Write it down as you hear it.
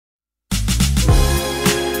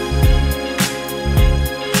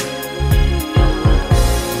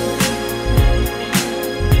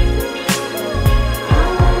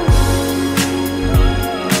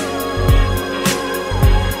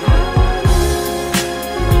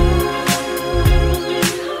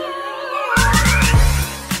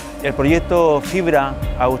El proyecto Fibra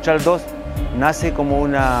Austral 2 nace como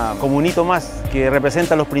un hito más que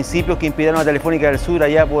representa los principios que inspiraron a Telefonica del Sur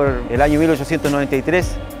allá por el año 1893,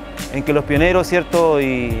 en que los pioneros, ¿cierto?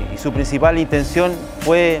 Y su principal intención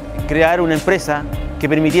fue crear una empresa que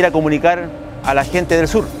permitiera comunicar a la gente del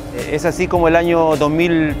sur. Es así como el año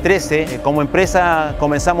 2013, como empresa,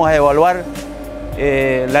 comenzamos a evaluar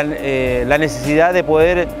la necesidad de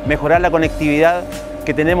poder mejorar la conectividad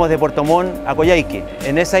que tenemos de Puerto Montt a Coyhaique.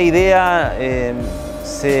 En esa idea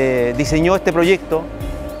se diseñó este proyecto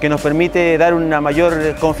que nos permite dar una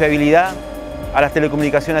mayor confiabilidad a las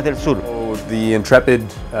telecomunicaciones del sur. The Intrepid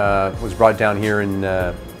was brought down here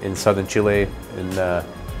in southern Chile, in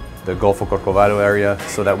the Gulf of Corcovado area,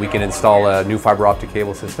 so that we can install a new fiber optic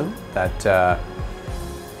cable system that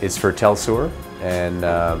is for TelSur, and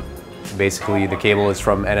basically the cable is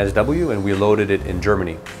from NSW and we loaded it in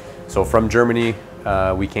Germany. So from Germany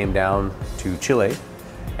we came down to Chile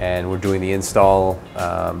and we're doing the install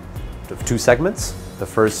of 2 segments. The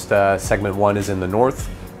first segment 1 is in the north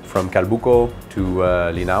from Calbuco to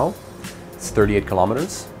Linao. It's 38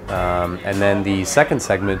 kilometers. And then the second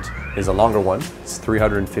segment is a longer one. It's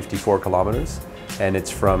 354 kilometers and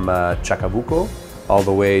it's from Chacabuco all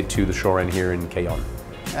the way to the shore end here in Cayon.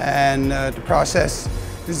 And the process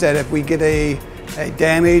is that if we get a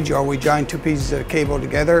damage or we join 2 pieces of cable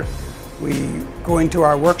together, we go into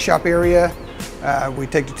our workshop area, we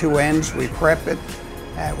take the 2 ends, we prep it,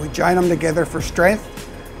 we join them together for strength,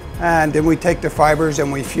 and then we take the fibers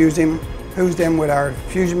and we fuse them with our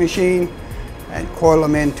fusion machine and coil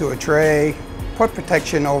them into a tray, put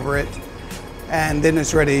protection over it, and then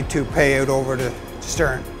it's ready to pay out over the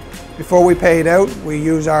stern. Before we pay it out, we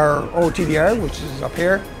use our OTDR, which is up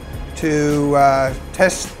here, to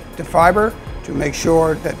test the fiber to make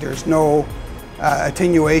sure that there's no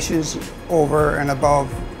attenuations over and above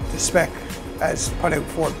the spec as put out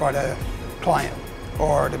for it by the client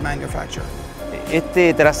or the manufacturer.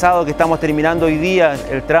 Este trazado que estamos terminando hoy día,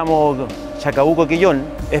 el tramo Chacabuco-Quillón,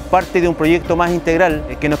 es parte de un proyecto más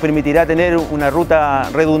integral que nos permitirá tener una ruta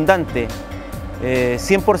redundante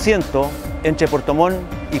 100% entre Puerto Montt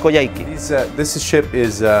y Coyhaique. This ship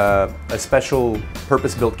is a special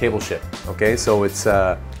purpose-built cable ship. Okay, so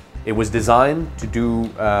it was designed to do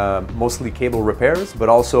mostly cable repairs, but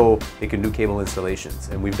also it can do cable installations,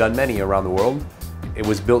 and we've done many around the world. It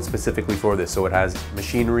was built specifically for this, so it has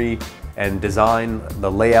machinery and design. The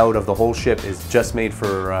layout of the whole ship is just made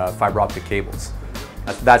for fiber optic cables.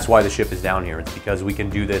 That's why the ship is down here. It's because we can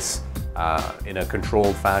do this in a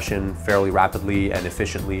controlled fashion, fairly rapidly and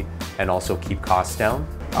efficiently, and also keep costs down.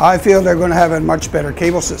 I feel they're going to have a much better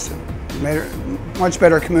cable system, much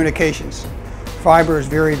better communications. Fiber is a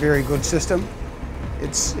very, very good system.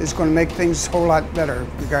 It's going to make things a whole lot better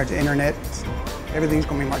with regard to internet. Everything's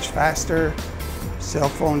going to be much faster. Cell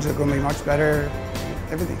phones are going to be much better.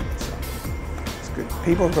 Everything. So it's good.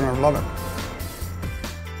 People are going to love it.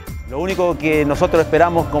 Lo único que nosotros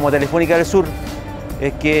esperamos como Telefónica del Sur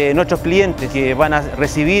es que nuestros clientes que van a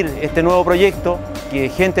recibir este nuevo proyecto, que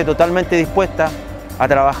gente totalmente dispuesta ha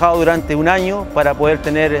trabajado durante un año para poder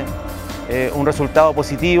tener un resultado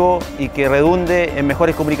positivo y que redunde en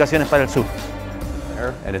mejores comunicaciones para el sur.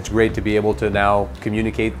 And it's great to be able to now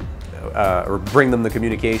communicate or bring them the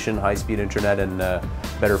communication, high-speed internet and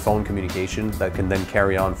better phone communication that can then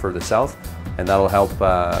carry on further south, and that'll help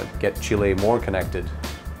get Chile more connected,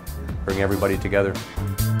 bring everybody together.